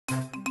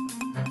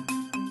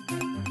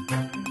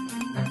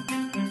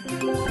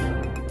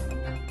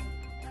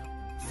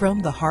From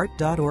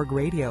theheart.org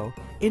radio,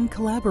 in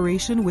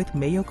collaboration with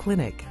Mayo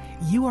Clinic,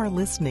 you are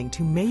listening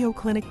to Mayo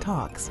Clinic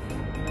Talks.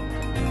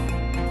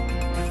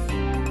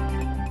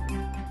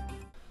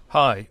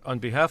 Hi, on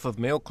behalf of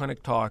Mayo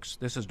Clinic Talks,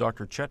 this is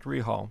Dr. Chet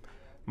Rehal.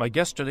 My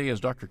guest today is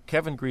Dr.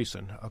 Kevin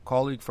Greason, a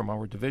colleague from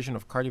our Division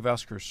of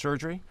Cardiovascular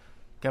Surgery.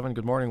 Kevin,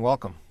 good morning.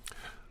 Welcome.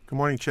 Good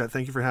morning, Chet.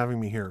 Thank you for having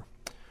me here.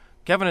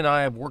 Kevin and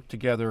I have worked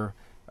together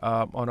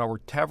on our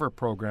TAVR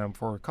program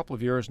for a couple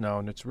of years now,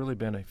 and it's really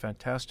been a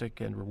fantastic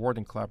and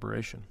rewarding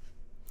collaboration.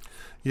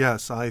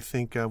 Yes, I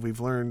think we've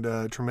learned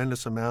a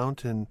tremendous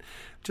amount, and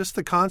just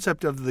the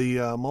concept of the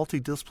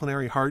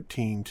multidisciplinary heart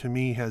team to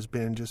me has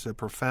been just a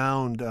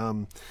profound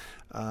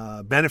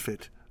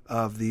benefit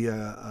of the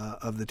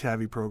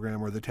TAVI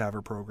program or the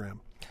TAVR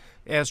program.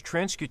 As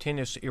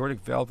transcutaneous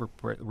aortic valve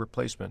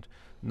replacement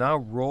now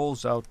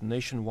rolls out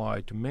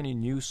nationwide to many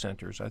new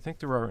centers, I think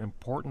there are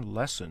important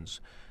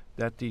lessons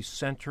that the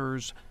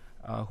centers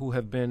who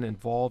have been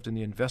involved in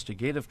the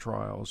investigative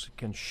trials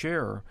can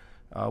share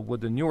with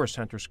the newer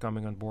centers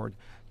coming on board.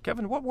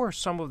 Kevin, what were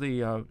some of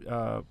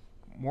the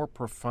more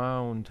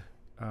profound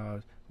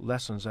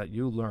lessons that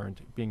you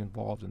learned being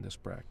involved in this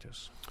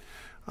practice?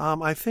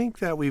 I think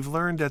that we've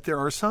learned that there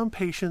are some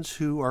patients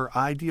who are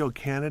ideal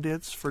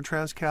candidates for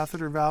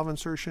transcatheter valve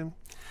insertion.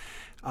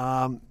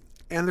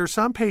 And there's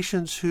some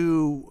patients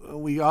who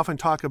we often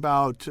talk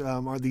about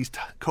are these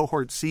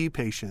cohort C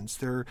patients.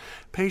 They're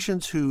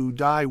patients who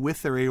die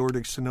with their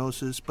aortic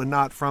stenosis, but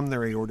not from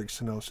their aortic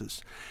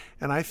stenosis.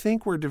 And I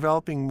think we're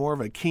developing more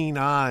of a keen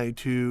eye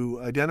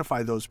to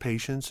identify those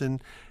patients and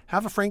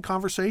have a frank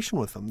conversation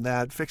with them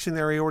that fixing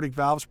their aortic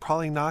valve is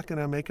probably not going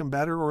to make them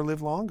better or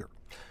live longer.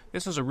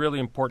 This is a really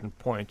important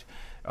point.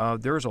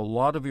 There's a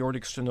lot of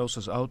aortic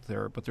stenosis out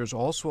there, but there's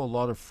also a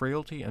lot of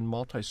frailty and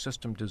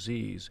multi-system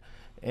disease.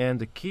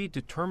 And the key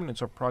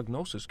determinants of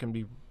prognosis can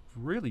be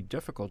really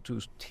difficult to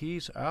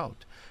tease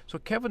out. So,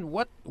 Kevin,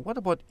 what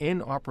about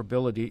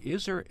inoperability?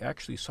 Is there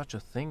actually such a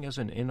thing as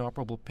an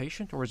inoperable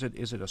patient, or is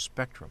it a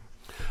spectrum?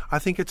 I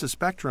think it's a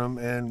spectrum,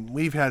 and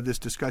we've had this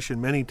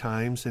discussion many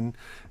times, and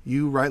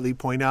you rightly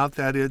point out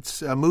that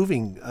it's a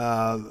moving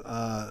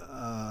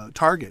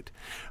target.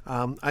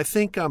 I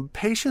think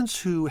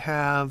patients who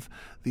have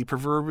the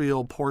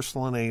proverbial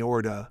porcelain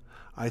aorta,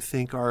 I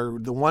think, are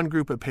the one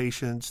group of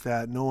patients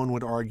that no one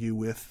would argue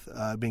with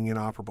being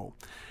inoperable.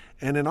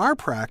 And in our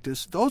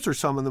practice, those are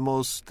some of the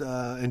most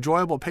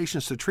enjoyable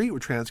patients to treat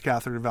with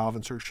transcatheter valve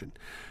insertion.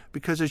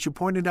 Because as you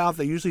pointed out,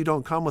 they usually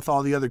don't come with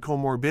all the other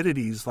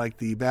comorbidities like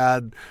the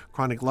bad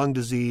chronic lung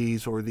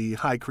disease or the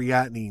high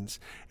creatinines.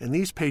 And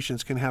these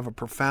patients can have a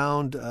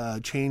profound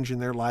change in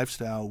their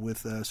lifestyle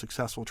with a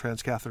successful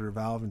transcatheter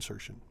valve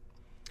insertion.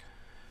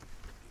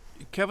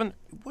 Kevin,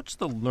 what's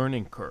the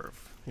learning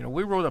curve? You know,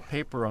 we wrote a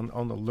paper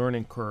on the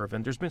learning curve,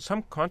 and there's been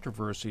some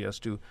controversy as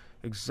to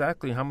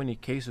exactly how many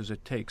cases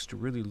it takes to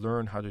really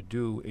learn how to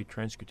do a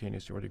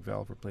transcutaneous aortic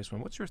valve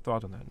replacement. What's your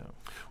thought on that now?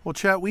 Well,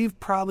 Chet, we've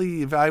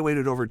probably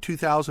evaluated over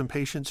 2,000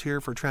 patients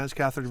here for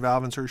transcatheter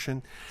valve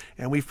insertion,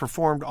 and we've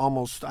performed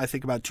almost, I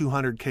think, about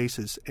 200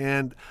 cases.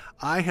 And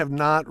I have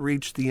not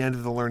reached the end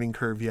of the learning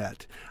curve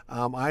yet.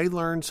 I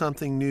learn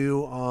something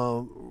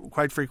new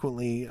quite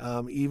frequently,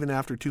 even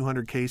after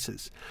 200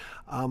 cases.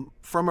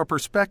 From a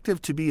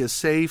perspective to be a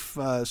safe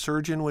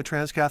surgeon with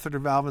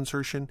transcatheter valve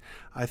insertion,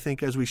 I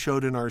think as we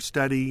showed in our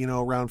study,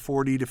 around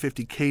 40 to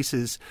 50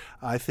 cases,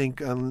 I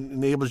think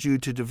enables you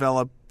to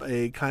develop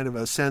a kind of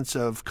a sense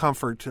of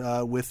comfort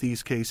with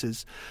these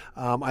cases.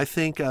 I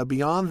think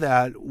beyond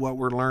that, what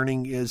we're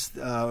learning is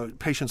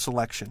patient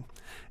selection.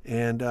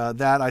 And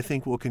that, I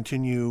think, will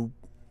continue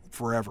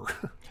forever.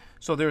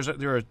 So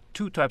there are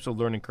two types of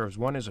learning curves.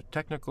 One is a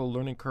technical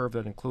learning curve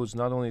that includes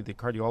not only the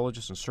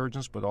cardiologists and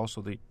surgeons, but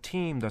also the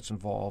team that's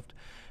involved.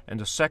 And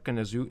the second,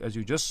 as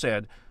you just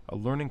said, a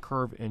learning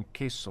curve in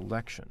case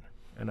selection.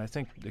 And I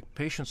think the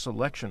patient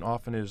selection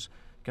often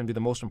can be the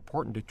most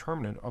important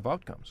determinant of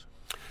outcomes.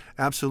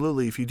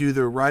 Absolutely. If you do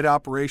the right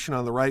operation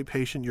on the right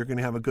patient, you're going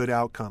to have a good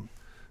outcome.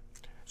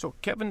 So,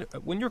 Kevin,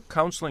 when you're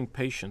counseling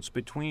patients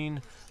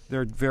between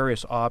their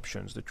various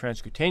options, the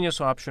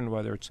transcutaneous option,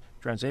 whether it's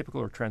transapical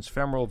or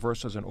transfemoral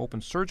versus an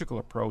open surgical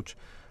approach,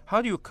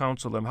 how do you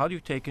counsel them? How do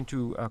you take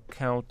into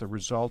account the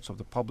results of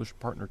the published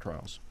partner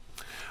trials?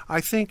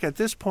 I think at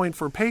this point,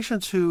 for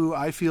patients who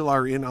I feel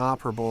are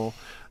inoperable,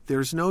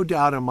 there's no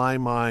doubt in my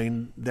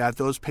mind that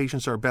those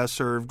patients are best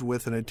served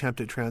with an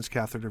attempted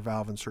transcatheter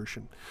valve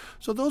insertion.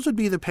 So those would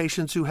be the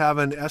patients who have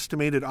an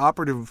estimated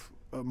operative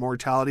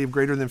mortality of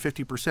greater than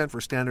 50%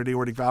 for standard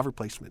aortic valve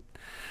replacement.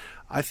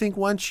 I think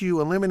once you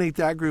eliminate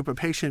that group of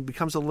patient, it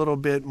becomes a little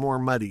bit more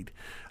muddied.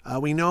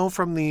 We know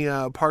from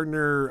the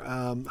partner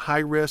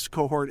high-risk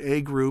cohort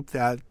A group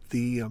that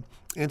the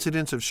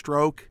incidence of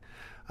stroke,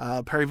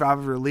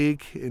 perivalvular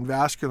leak, and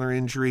vascular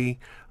injury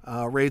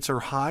rates are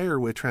higher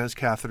with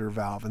transcatheter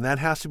valve, and that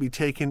has to be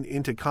taken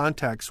into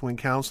context when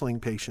counseling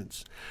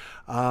patients.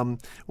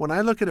 When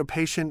I look at a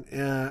patient,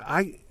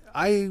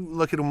 I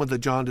look at them with a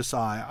jaundiced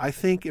eye. I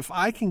think if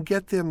I can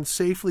get them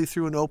safely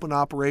through an open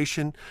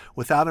operation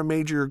without a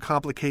major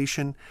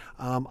complication,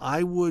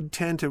 I would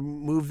tend to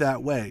move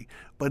that way.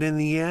 But in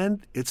the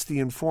end, it's the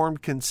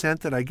informed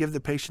consent that I give the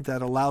patient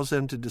that allows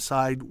them to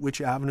decide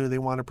which avenue they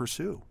want to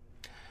pursue.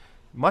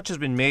 Much has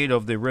been made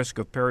of the risk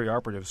of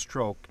perioperative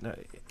stroke,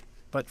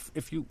 but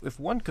if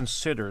one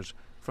considers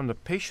from the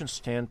patient's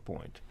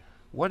standpoint,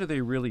 what are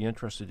they really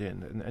interested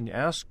in? And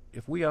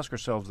if we ask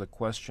ourselves the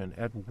question,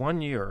 at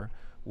 1 year,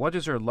 what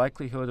is their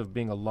likelihood of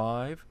being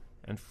alive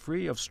and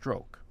free of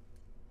stroke?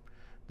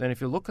 Then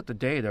if you look at the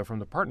data from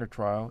the partner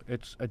trial,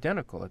 it's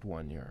identical at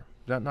 1 year.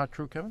 Is that not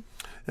true, Kevin?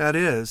 That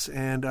is,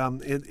 and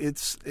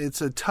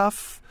it's a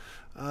tough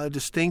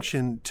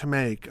distinction to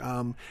make.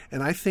 And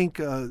I think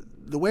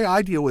the way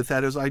I deal with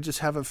that is I just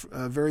have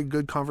a very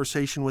good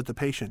conversation with the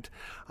patient.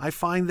 I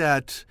find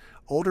that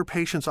older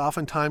patients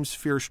oftentimes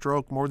fear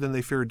stroke more than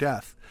they fear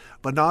death.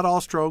 But not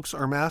all strokes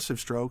are massive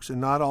strokes, and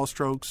not all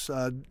strokes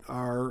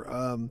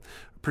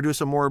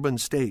produce a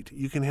moribund state.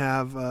 You can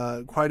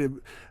have quite a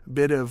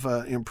bit of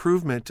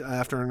improvement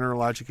after a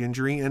neurologic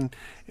injury, and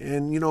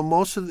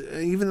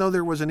even though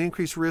there was an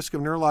increased risk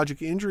of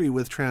neurologic injury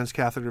with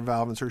transcatheter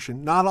valve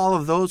insertion, not all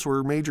of those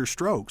were major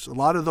strokes. A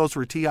lot of those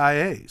were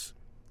TIAs.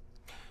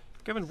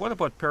 Kevin, what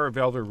about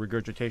paravalvular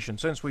regurgitation?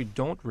 Since we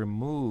don't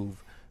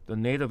remove the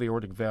native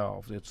aortic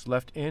valve, it's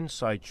left in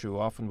situ,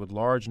 often with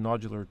large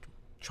nodular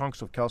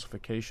chunks of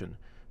calcification.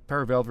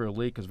 Paravalvular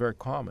leak is very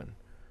common.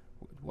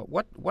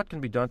 What can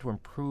be done to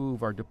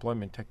improve our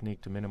deployment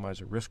technique to minimize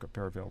the risk of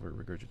paravalvular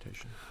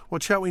regurgitation? Well,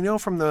 Chet, we know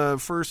from the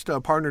first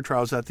partner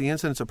trials that the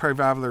incidence of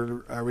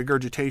paravalvular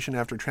regurgitation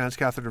after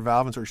transcatheter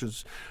valve insertion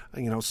is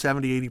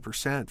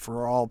 70-80%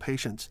 for all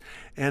patients.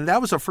 And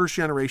that was a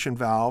first-generation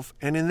valve.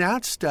 And in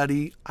that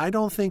study, I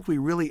don't think we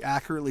really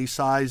accurately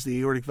sized the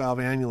aortic valve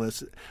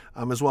annulus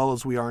as well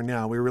as we are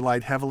now. We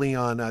relied heavily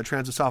on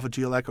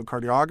transesophageal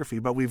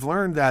echocardiography, but we've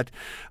learned that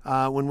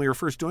when we were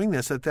first doing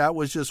this, that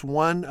was just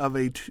one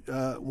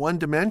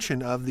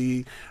dimension of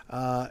the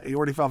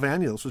aortic valve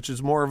annulus, which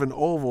is more of an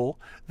oval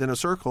than a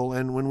circle.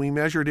 And when we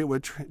measured it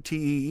with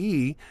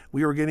TEE,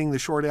 we were getting the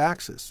short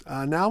axis.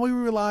 Now we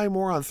rely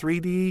more on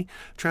 3D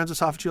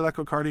transesophageal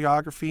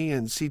echocardiography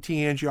and CT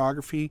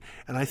angiography,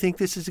 and I think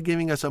this is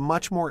giving us a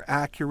much more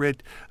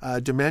accurate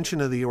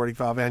dimension of the aortic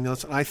valve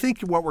annulus. And I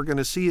think what we're going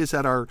to see is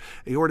that our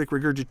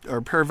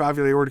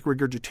paravalvular aortic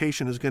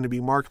regurgitation is going to be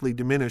markedly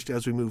diminished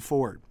as we move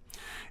forward.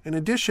 In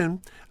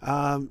addition,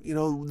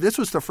 this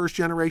was the first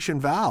generation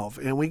valve,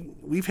 and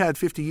we've had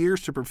 50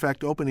 years to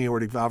perfect open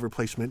aortic valve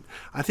replacement.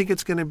 I think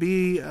it's going to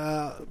be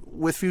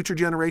with future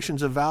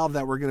generations of valve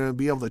that we're going to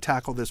be able to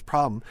tackle this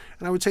problem.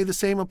 And I would say the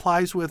same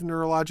applies with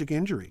neurologic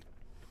injury.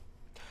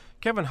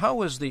 Kevin,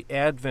 how has the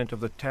advent of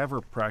the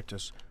TAVR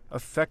practice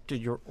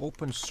affected your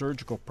open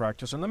surgical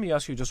practice? And let me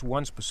ask you just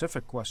one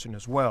specific question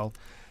as well,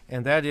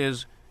 and that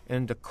is,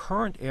 in the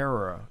current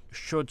era,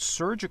 should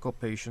surgical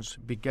patients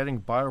be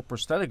getting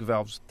bioprosthetic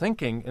valves,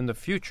 thinking in the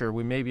future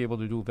we may be able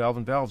to do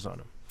valve-in-valves on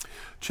them?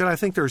 Chet, I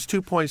think there's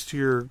 2 points to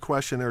your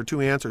question. There are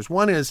 2 answers.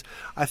 One is,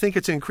 I think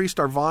it's increased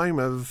our volume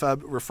of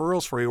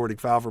referrals for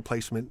aortic valve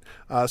replacement,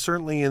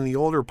 certainly in the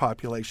older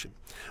population.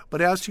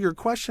 But as to your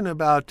question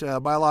about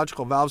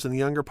biological valves in the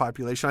younger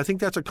population, I think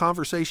that's a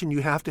conversation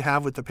you have to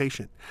have with the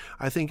patient.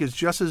 I think it's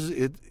just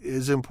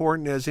as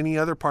important as any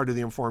other part of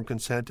the informed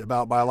consent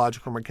about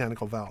biological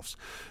mechanical valves.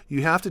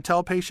 You have to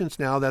tell patients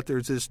now that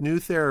there's this new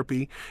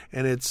therapy,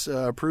 and it's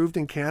approved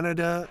in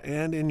Canada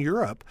and in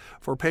Europe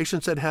for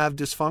patients that have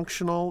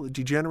dysfunctional,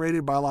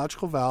 degenerated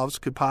biological valves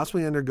could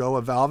possibly undergo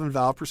a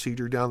valve-in-valve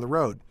procedure down the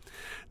road.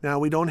 Now,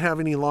 we don't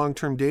have any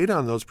long-term data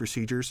on those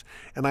procedures,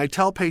 and I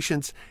tell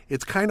patients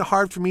it's kind of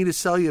hard for me to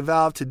sell you a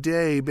valve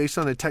today based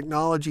on a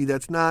technology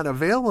that's not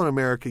available in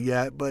America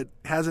yet, but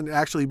hasn't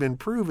actually been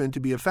proven to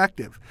be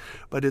effective.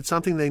 But it's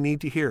something they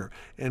need to hear.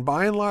 And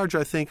by and large,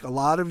 I think a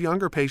lot of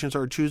younger patients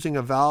are choosing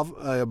a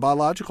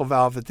biological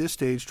valve at this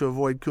stage to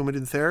avoid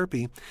Coumadin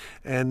therapy,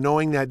 and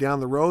knowing that down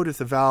the road, if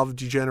the valve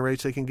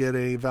degenerates, they can get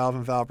a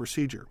valve-in-valve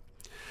procedure.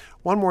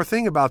 One more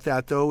thing about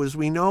that, though, is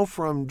we know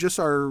from just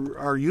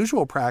our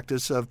usual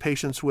practice of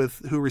patients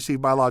who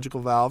receive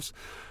biological valves,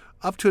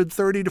 up to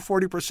 30 to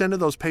 40% of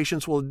those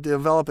patients will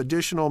develop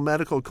additional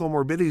medical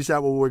comorbidities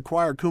that will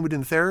require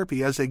Coumadin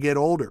therapy as they get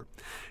older.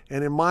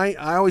 And I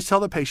always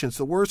tell the patients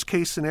the worst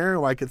case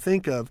scenario I could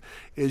think of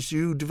is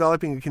you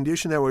developing a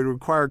condition that would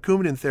require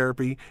Coumadin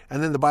therapy,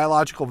 and then the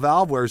biological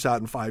valve wears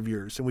out in 5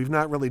 years, and we've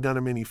not really done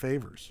them any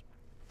favors.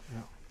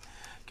 Yeah.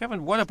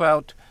 Kevin, what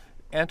about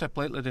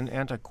antiplatelet and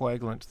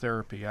anticoagulant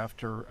therapy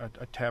after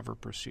a TAVR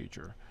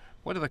procedure?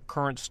 What are the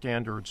current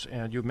standards?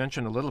 And you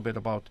mentioned a little bit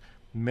about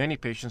many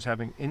patients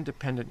having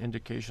independent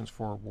indications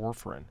for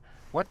warfarin.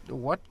 What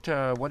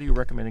are you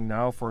recommending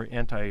now for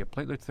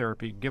antiplatelet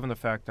therapy, given the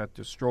fact that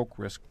the stroke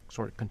risk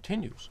sort of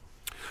continues?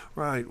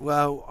 Right.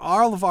 Well,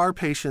 all of our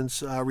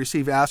patients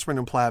receive aspirin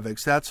and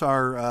Plavix. That's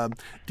our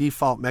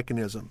default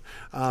mechanism.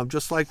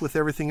 Just like with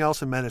everything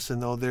else in medicine,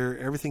 though,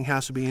 everything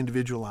has to be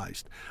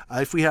individualized.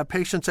 If we have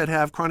patients that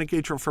have chronic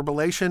atrial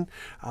fibrillation,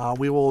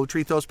 we will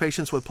treat those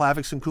patients with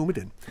Plavix and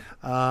Coumadin.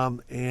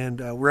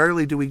 And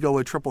rarely do we go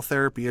with triple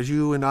therapy. As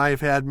you and I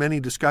have had many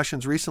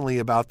discussions recently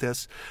about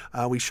this,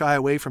 we shy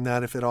away from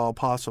that if at all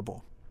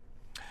possible.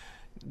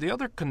 The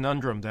other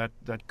conundrum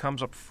that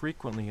comes up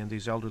frequently in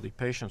these elderly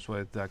patients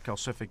with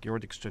calcific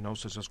aortic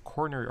stenosis is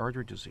coronary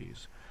artery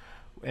disease.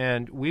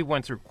 And we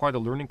went through quite a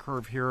learning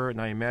curve here, and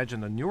I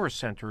imagine the newer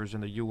centers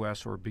in the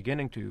U.S. who are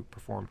beginning to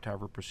perform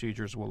TAVR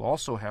procedures will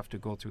also have to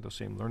go through the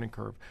same learning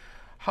curve.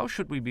 How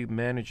should we be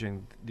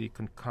managing the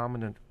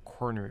concomitant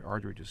coronary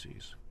artery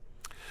disease?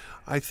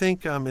 I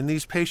think in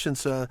these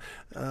patients,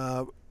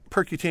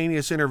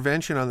 percutaneous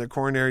intervention on the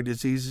coronary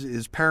disease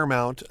is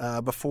paramount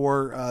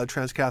before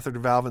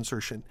transcatheter valve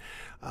insertion.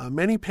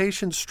 Many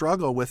patients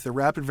struggle with the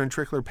rapid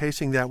ventricular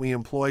pacing that we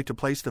employ to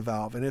place the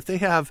valve, and if they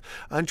have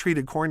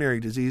untreated coronary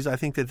disease, I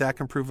think that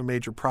can prove a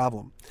major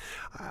problem.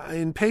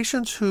 In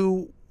patients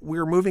who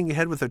we're moving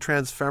ahead with a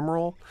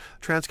transfemoral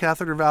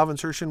transcatheter valve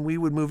insertion, we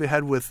would move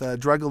ahead with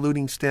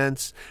drug-eluting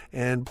stents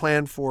and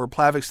plan for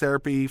Plavix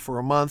therapy for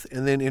a month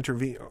and then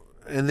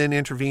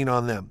intervene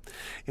on them.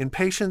 In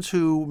patients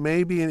who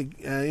may be an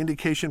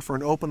indication for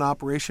an open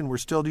operation, we're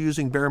still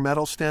using bare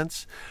metal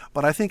stents,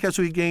 but I think as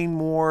we gain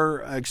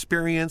more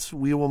experience,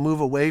 we will move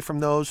away from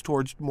those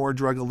towards more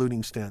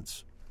drug-eluting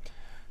stents.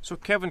 So,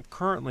 Kevin,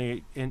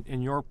 currently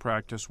in your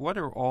practice, what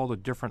are all the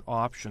different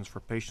options for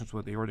patients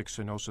with aortic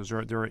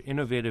stenosis? There are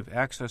innovative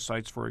access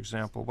sites, for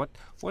example. What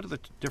are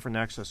the different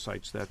access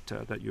sites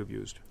that you've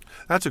used?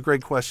 That's a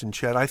great question,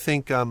 Chet. I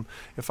think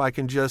if I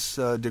can just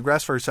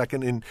digress for a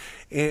second,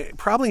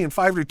 probably in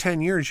 5 to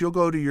 10 years, you'll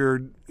go to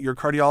your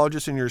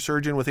cardiologist and your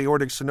surgeon with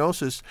aortic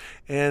stenosis,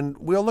 and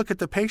we'll look at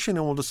the patient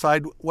and we'll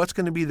decide what's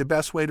going to be the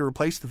best way to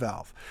replace the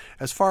valve.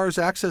 As far as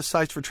access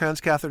sites for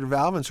transcatheter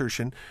valve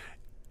insertion,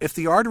 if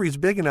the artery is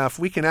big enough,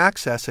 we can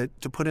access it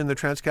to put in the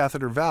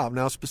transcatheter valve.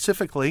 Now,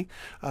 specifically,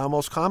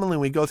 most commonly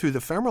we go through the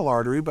femoral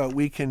artery, but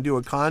we can do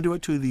a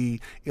conduit to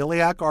the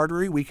iliac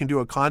artery. We can do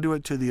a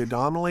conduit to the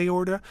abdominal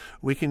aorta.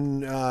 We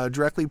can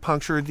directly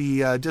puncture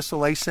the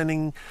distal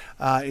ascending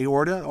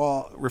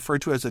aorta,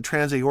 referred to as a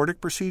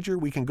transaortic procedure.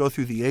 We can go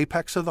through the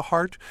apex of the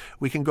heart.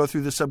 We can go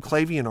through the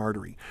subclavian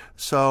artery.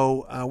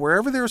 So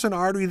wherever there's an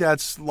artery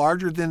that's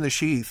larger than the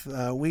sheath,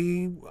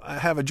 we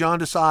have a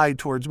jaundiced eye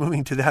towards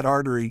moving to that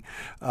artery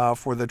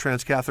for the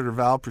transcatheter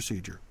valve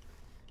procedure.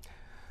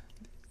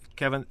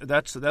 Kevin,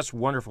 that's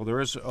wonderful. There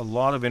is a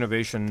lot of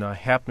innovation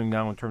happening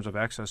now in terms of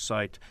access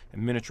site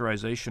and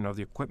miniaturization of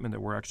the equipment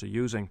that we're actually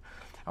using.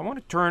 I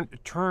want to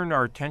turn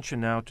our attention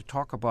now to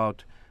talk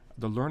about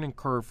the learning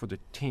curve for the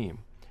team.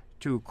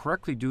 To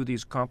correctly do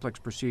these complex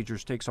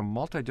procedures takes a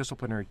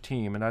multidisciplinary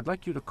team, and I'd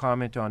like you to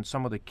comment on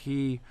some of the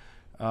key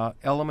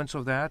elements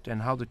of that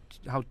and how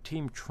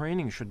team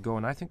training should go.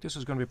 And I think this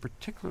is going to be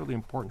particularly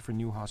important for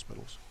new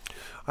hospitals.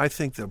 I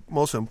think the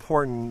most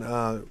important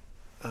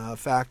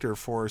factor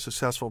for a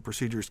successful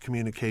procedure is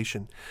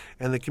communication,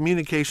 and the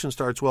communication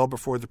starts well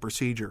before the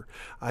procedure.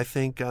 I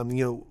think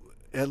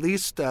at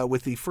least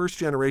with the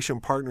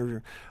first-generation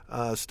partner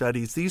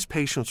studies, these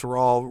patients were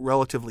all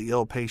relatively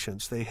ill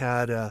patients. They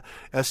had a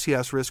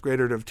STS risk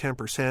greater than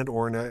 10%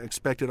 or an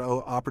expected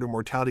operative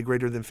mortality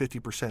greater than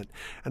 50%.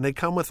 And they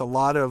come with a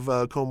lot of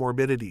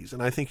comorbidities.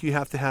 And I think you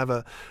have to have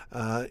a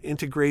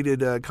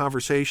integrated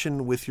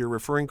conversation with your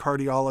referring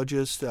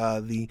cardiologist,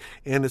 the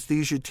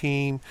anesthesia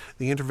team,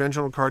 the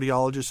interventional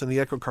cardiologist, and the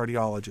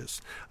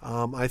echocardiologist.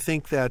 I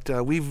think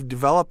that we've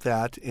developed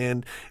that,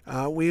 and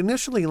we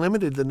initially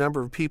limited the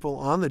number of people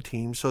on the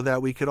team so that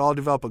we could all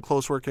develop a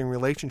close working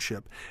relationship.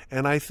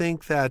 And I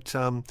think that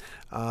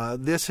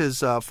this has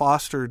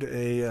fostered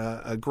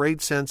a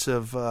great sense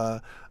of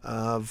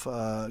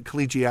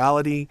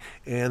collegiality,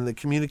 and the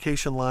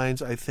communication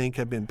lines, I think,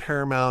 have been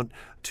paramount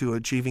to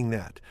achieving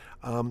that.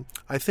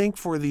 I think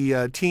for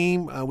the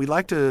team, we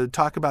like to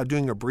talk about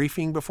doing a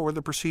briefing before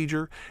the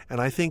procedure,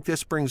 and I think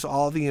this brings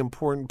all the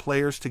important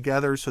players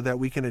together so that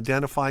we can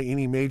identify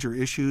any major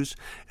issues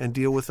and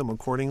deal with them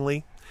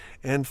accordingly.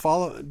 And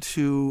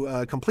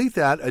complete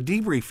that, a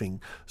debriefing,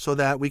 so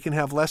that we can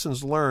have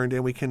lessons learned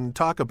and we can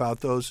talk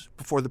about those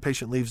before the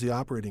patient leaves the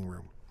operating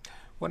room.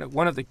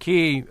 One of the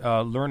key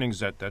learnings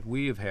that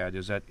we have had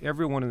is that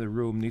everyone in the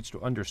room needs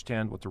to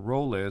understand what the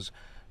role is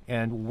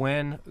and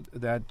when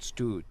that's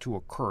to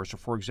occur. So,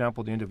 for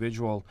example, the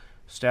individual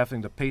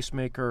staffing the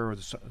pacemaker or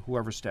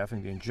whoever's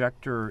staffing the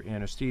injector,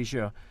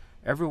 anesthesia,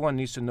 everyone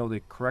needs to know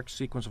the correct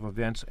sequence of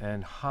events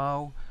and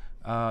how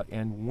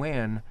and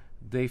when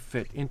they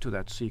fit into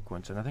that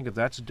sequence. And I think if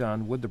that's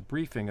done with the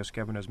briefing, as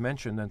Kevin has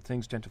mentioned, then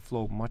things tend to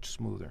flow much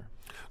smoother.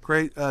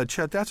 Great,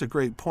 Chet, that's a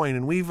great point.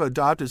 And we've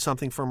adopted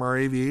something from our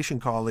aviation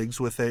colleagues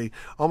with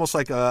almost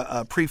like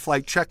a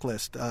pre-flight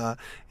checklist.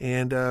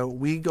 And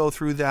we go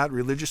through that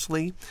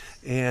religiously.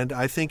 And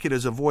I think it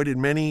has avoided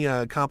many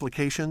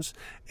complications.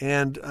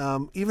 And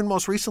even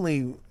most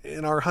recently,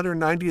 in our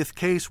 190th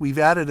case, we've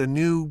added a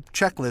new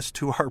checklist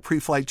to our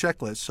pre-flight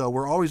checklist. So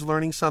we're always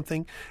learning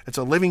something. It's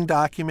a living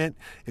document.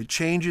 It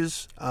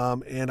changes.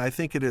 And I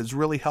think it has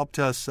really helped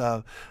us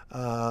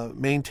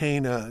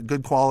maintain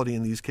good quality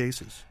in these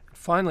cases.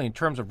 Finally, in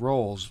terms of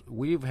roles,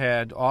 we've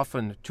had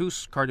often 2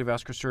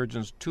 cardiovascular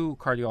surgeons, 2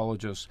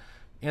 cardiologists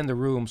in the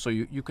room, so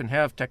you can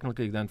have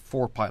technically then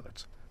 4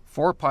 pilots.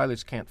 4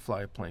 pilots can't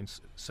fly a plane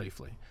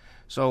safely.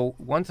 So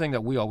one thing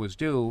that we always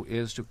do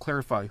is to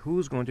clarify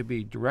who's going to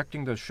be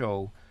directing the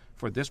show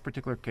for this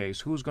particular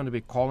case, who's going to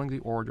be calling the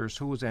orders,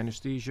 who is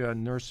anesthesia,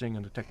 nursing,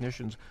 and the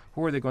technicians,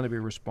 who are they going to be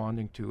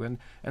responding to. And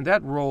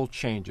that role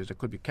changes. It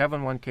could be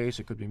Kevin one case,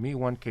 it could be me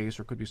one case,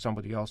 or it could be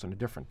somebody else in a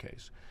different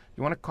case.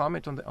 You want to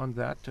comment on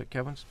that,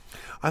 Kevin?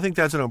 I think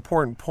that's an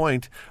important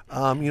point.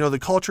 The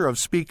culture of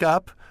speak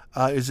up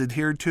is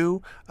adhered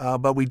to,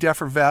 but we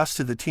defer vest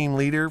to the team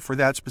leader for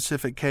that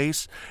specific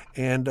case.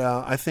 And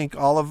I think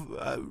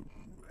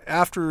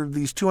after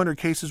these 200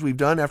 cases we've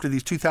done, after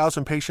these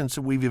 2,000 patients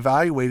that we've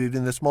evaluated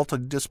in this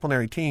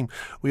multidisciplinary team,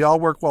 we all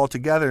work well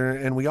together,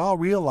 and we all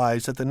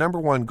realize that the number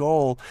one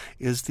goal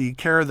is the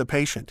care of the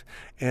patient.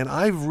 And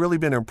I've really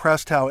been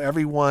impressed how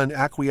everyone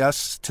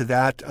acquiesced to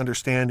that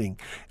understanding.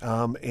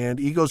 And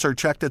egos are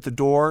checked at the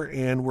door,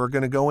 and we're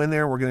going to go in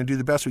there, we're going to do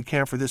the best we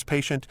can for this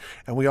patient,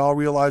 and we all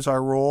realize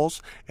our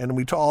roles, and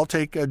we all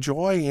take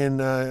joy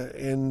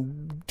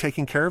in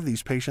taking care of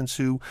these patients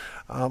who,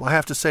 I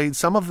have to say,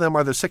 some of them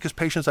are the sickest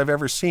patients I've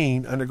ever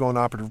seen undergo an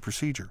operative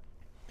procedure.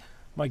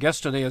 My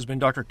guest today has been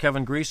Dr.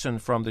 Kevin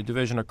Greason from the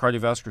Division of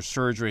Cardiovascular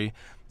Surgery.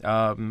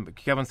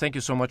 Kevin, thank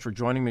you so much for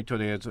joining me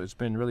today. It's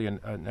been really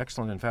an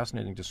excellent and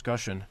fascinating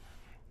discussion.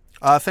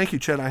 Thank you,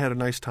 Chet. I had a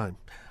nice time.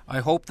 I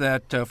hope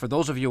that for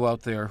those of you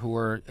out there who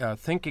are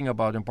thinking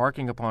about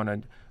embarking upon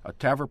a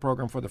TAVR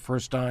program for the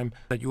first time,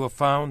 that you have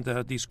found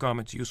these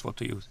comments useful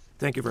to you.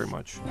 Thank you very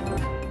much.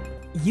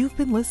 You've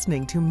been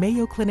listening to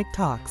Mayo Clinic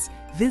Talks.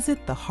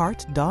 Visit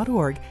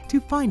theheart.org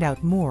to find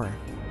out more.